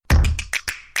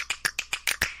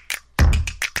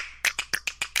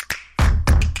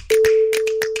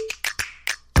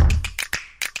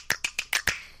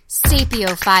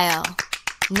Sapiophile.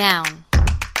 Noun.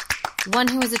 One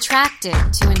who is attracted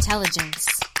to intelligence.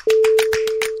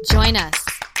 Join us,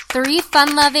 three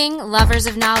fun-loving lovers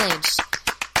of knowledge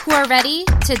who are ready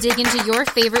to dig into your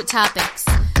favorite topics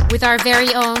with our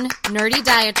very own nerdy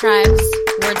diatribes,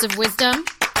 words of wisdom,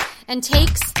 and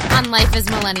takes on life as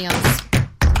millennials.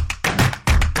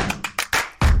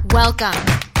 Welcome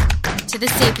to the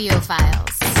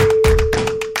Sapiophiles.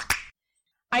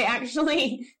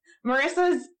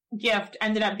 Marissa's gift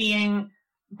ended up being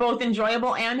both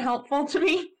enjoyable and helpful to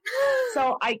me.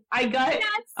 So I got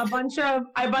a bunch of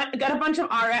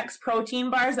RX protein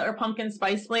bars that are pumpkin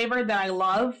spice flavored that I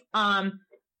love.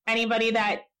 Anybody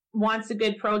that wants a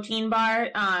good protein bar,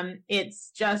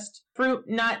 it's just fruit,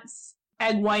 nuts,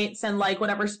 egg whites, and like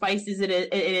whatever spices it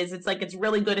is. It's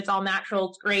really good. It's all natural.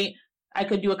 It's great. I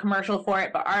could do a commercial for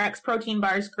it, but RX protein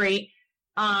bar is great.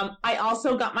 I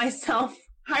also got myself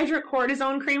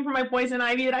hydrocortisone cream for my poison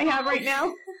ivy that I have right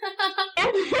now.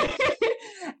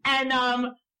 and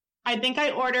I think I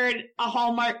ordered a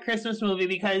Hallmark Christmas movie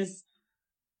because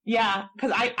I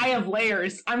have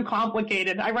layers. I'm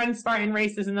complicated. I run Spartan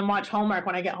races and then watch Hallmark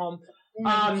when I get home.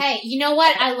 Hey, you know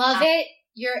what? I love it.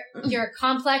 You're a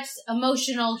complex,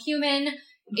 emotional human.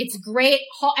 It's great.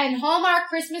 And Hallmark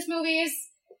Christmas movies,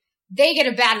 they get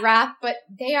a bad rap, but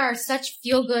they are such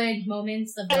feel-good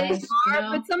moments of life.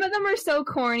 But some of them are so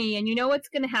corny, and you know what's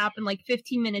going to happen like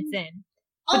 15 minutes in.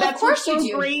 Oh, of course you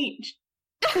do. Great.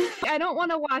 I don't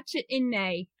want to watch it in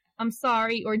May. I'm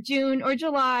sorry, or June, or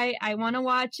July. I want to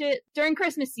watch it during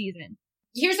Christmas season.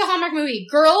 Here's a Hallmark movie.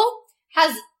 Girl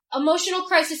has emotional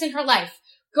crisis in her life.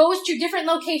 Goes to different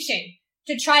location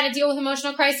to try to deal with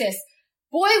emotional crisis.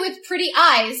 Boy with pretty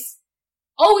eyes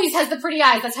always has the pretty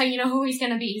eyes. That's how you know who he's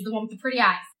going to be. He's the one with the pretty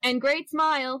eyes. And great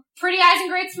smile. Pretty eyes and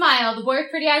great smile. The boy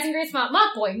with pretty eyes and great smile.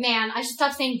 Not boy, man. I should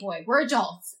stop saying boy. We're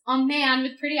adults. A man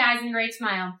with pretty eyes and great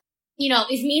smile.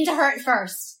 Is mean to her at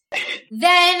first.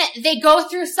 Then they go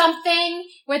through something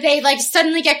where they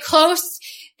suddenly get close.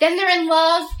 Then they're in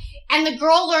love. And the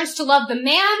girl learns to love the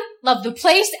man, love the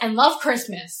place, and love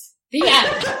Christmas. The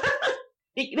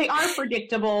end. They are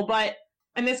predictable,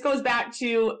 and this goes back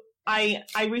to, I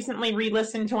recently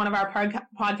re-listened to one of our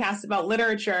podcasts about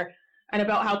literature and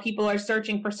about how people are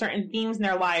searching for certain themes in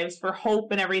their lives for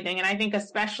hope and everything. And I think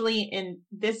especially in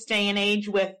this day and age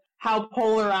with how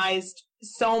polarized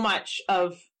so much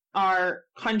of our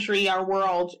country, our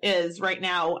world is right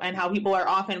now, and how people are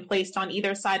often placed on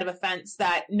either side of a fence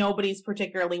that nobody's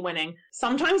particularly winning.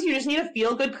 Sometimes you just need a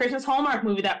feel-good Christmas Hallmark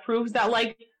movie that proves that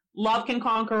love can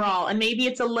conquer all. And maybe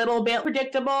it's a little bit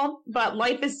predictable, but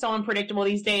life is so unpredictable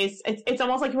these days. It's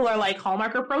almost like people are like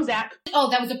Hallmark or Prozac. Oh,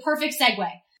 that was a perfect segue.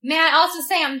 May I also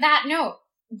say on that note,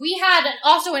 we had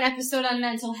also an episode on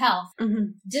mental health.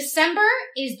 Mm-hmm. December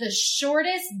is the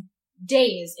shortest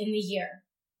days in the year.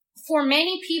 For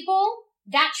many people,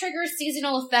 that triggers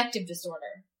seasonal affective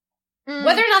disorder.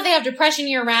 Whether or not they have depression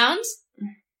year round,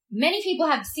 many people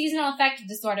have seasonal affective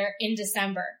disorder in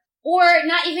December. Or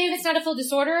not even if it's not a full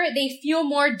disorder, they feel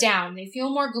more down. They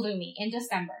feel more gloomy in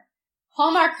December.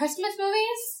 Hallmark Christmas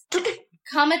movies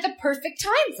come at the perfect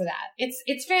time for that.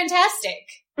 It's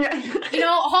fantastic.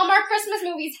 Hallmark Christmas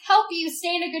movies help you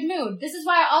stay in a good mood. This is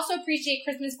why I also appreciate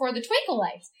Christmas for the twinkle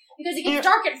lights. Because it gets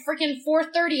dark at freaking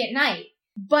 4:30 at night.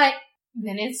 But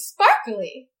then it's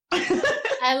sparkly.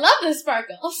 I love the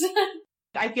sparkles.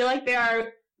 I feel like there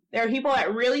are people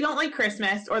that really don't like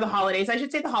Christmas or the holidays. I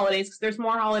should say the holidays because there's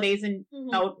more holidays in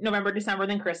November, December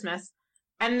than Christmas.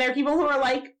 And there are people who are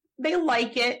like, they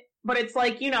like it, but it's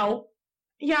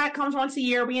it comes once a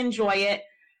year. We enjoy it.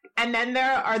 And then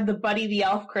there are the Buddy the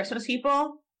Elf Christmas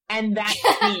people. And that's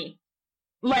me.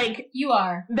 You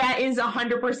are. That is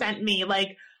 100% me.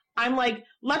 I'm like,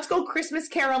 let's go Christmas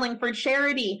caroling for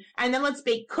charity. And then let's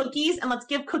bake cookies and let's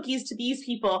give cookies to these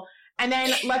people. And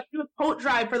then let's do a coat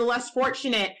drive for the less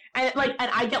fortunate. And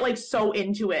I get so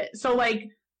into it. So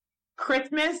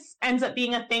Christmas ends up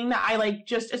being a thing that I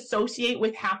just associate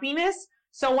with happiness.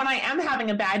 So when I am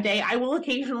having a bad day, I will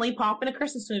occasionally pop in a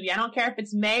Christmas movie. I don't care if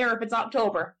it's May or if it's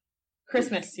October.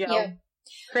 Christmas, Yeah.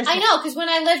 Christmas. I know, because when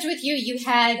I lived with you, you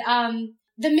had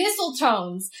the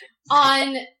mistletones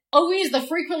on always the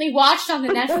frequently watched on the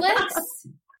Netflix.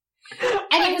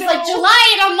 And it was July,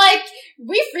 and I'm like,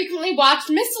 we frequently watched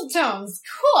mistletones.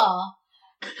 Cool.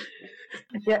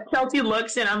 Yeah, Chelsea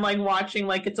looks and I'm watching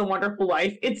It's a Wonderful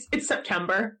Life. It's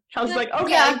September. Chelsea's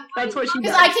okay, that's what she does.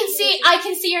 Because I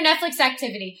can see your Netflix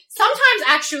activity. Sometimes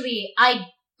actually I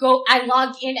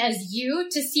log in as you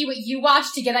to see what you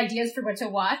watch to get ideas for what to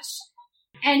watch.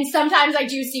 And sometimes I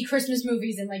do see Christmas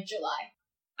movies in July.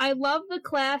 I love the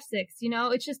classics,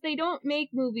 it's just they don't make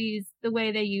movies the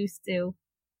way they used to.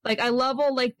 Like, I love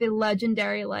all, like, the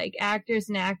legendary, like, actors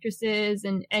and actresses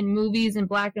and movies in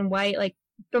black and white, like,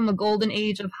 from the golden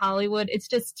age of Hollywood. It's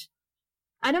just,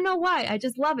 I don't know why. I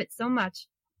just love it so much.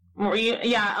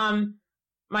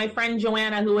 My friend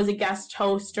Joanna, who was a guest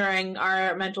host during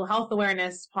our mental health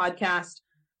awareness podcast,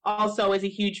 also is a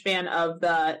huge fan of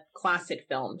the classic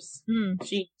films.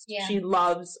 She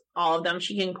loves all of them.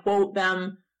 She can quote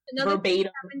them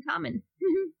verbatim. In common.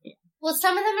 Well,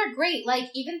 some of them are great. Like,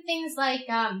 even things like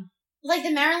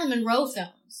the Marilyn Monroe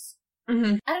films.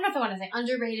 Mm-hmm. I don't know if I want to say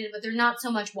underrated, but they're not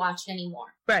so much watched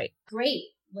anymore. Right. Great.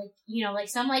 Like, you know, like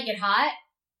Some Like It Hot.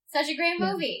 Such a great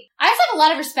movie. I also have a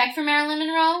lot of respect for Marilyn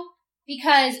Monroe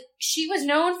because she was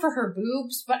known for her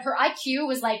boobs, but her IQ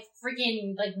was like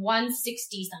freaking like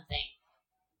 160 something.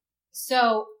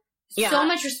 So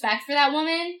much respect for that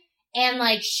woman. And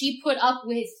like, she put up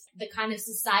with the kind of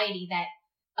society that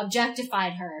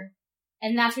objectified her.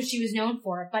 And that's what she was known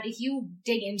for. But if you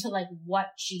dig into like what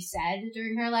she said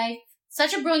during her life,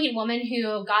 such a brilliant woman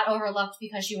who got overlooked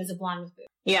because she was a blonde with boobs.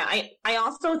 Yeah, I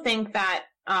also think that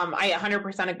I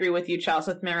 100% agree with you,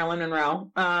 Chelsea, with Marilyn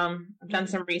Monroe. I've done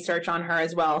some research on her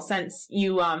as well since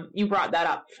you brought that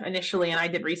up initially, and I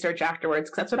did research afterwards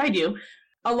because that's what I do.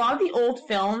 A lot of the old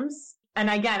films, and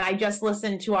again, I just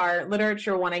listened to our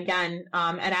literature one again,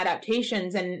 and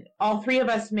adaptations, and all three of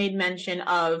us made mention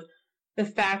of the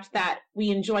fact that we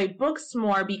enjoy books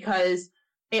more because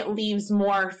it leaves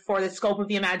more for the scope of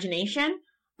the imagination.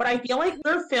 But I feel like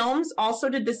their films also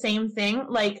did the same thing,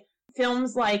 like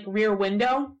films like Rear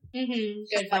Window. Mm-hmm.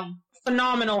 Good film.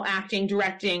 Phenomenal acting,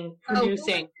 directing,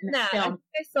 producing. I think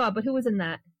I saw, but who was in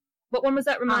that? What one was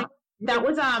that? Remind me. That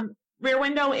was Rear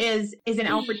Window is an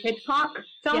Alfred Hitchcock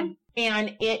film,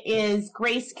 and it is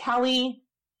Grace Kelly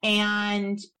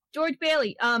and George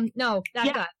Bailey. No,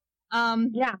 that guy.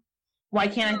 Yeah. Why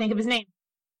can't I think of his name?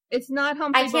 It's not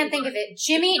Humphrey. I can't think of it.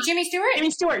 Jimmy Stewart?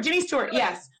 Jimmy Stewart,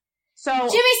 yes. So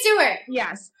Jimmy Stewart.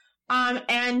 Yes.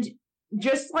 And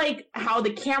just like how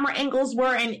the camera angles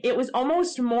were, and it was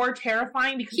almost more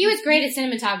terrifying because he was great at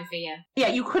cinematography, Yeah,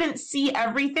 you couldn't see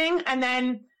everything. And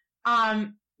then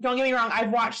don't get me wrong,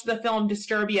 I've watched the film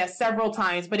Disturbia several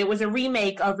times, but it was a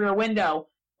remake of Rear Window.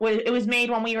 It was made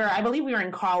when I believe we were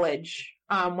in college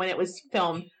when it was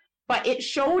filmed. But it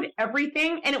showed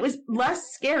everything, and it was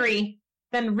less scary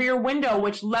than Rear Window,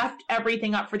 which left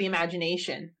everything up for the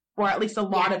imagination, or at least a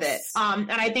lot of it.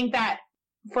 And I think that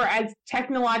for as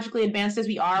technologically advanced as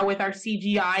we are with our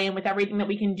CGI and with everything that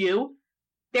we can do,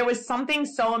 there was something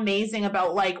so amazing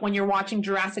about like when you're watching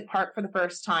Jurassic Park for the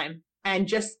first time, and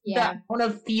just the amount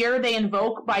of fear they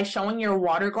invoke by showing your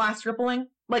water glass rippling.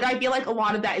 Like, I feel like a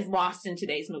lot of that is lost in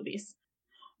today's movies.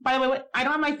 By the way, I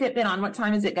don't have my Fitbit on. What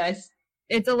time is it, guys?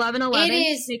 It's 11:11. It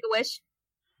is. Make a wish.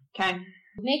 Okay.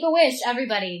 Make a wish,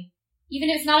 everybody. Even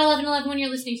if it's not 11:11 when you're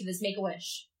listening to this, make a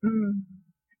wish.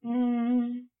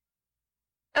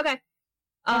 Okay.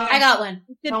 I got one.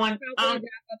 Wrap up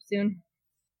soon.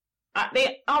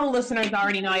 All the listeners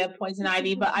already know I have poison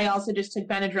ivy, but I also just took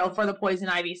Benadryl for the poison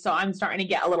ivy, so I'm starting to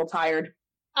get a little tired.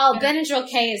 Oh, Benadryl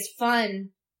K is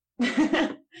fun.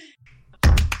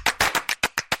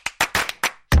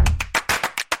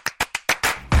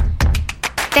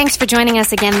 Thanks for joining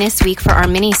us again this week for our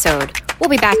Minisode. We'll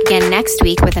be back again next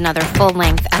week with another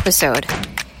full-length episode.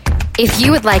 If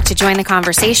you would like to join the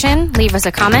conversation, leave us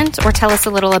a comment, or tell us a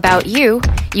little about you,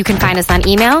 you can find us on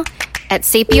email at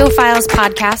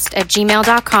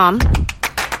sapiophilespodcast@gmail.com,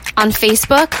 on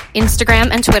Facebook, Instagram,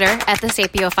 and Twitter at The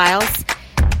Sapiophiles.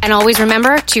 And always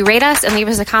remember to rate us and leave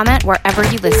us a comment wherever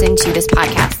you listen to this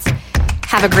podcast.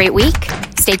 Have a great week.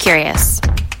 Stay curious.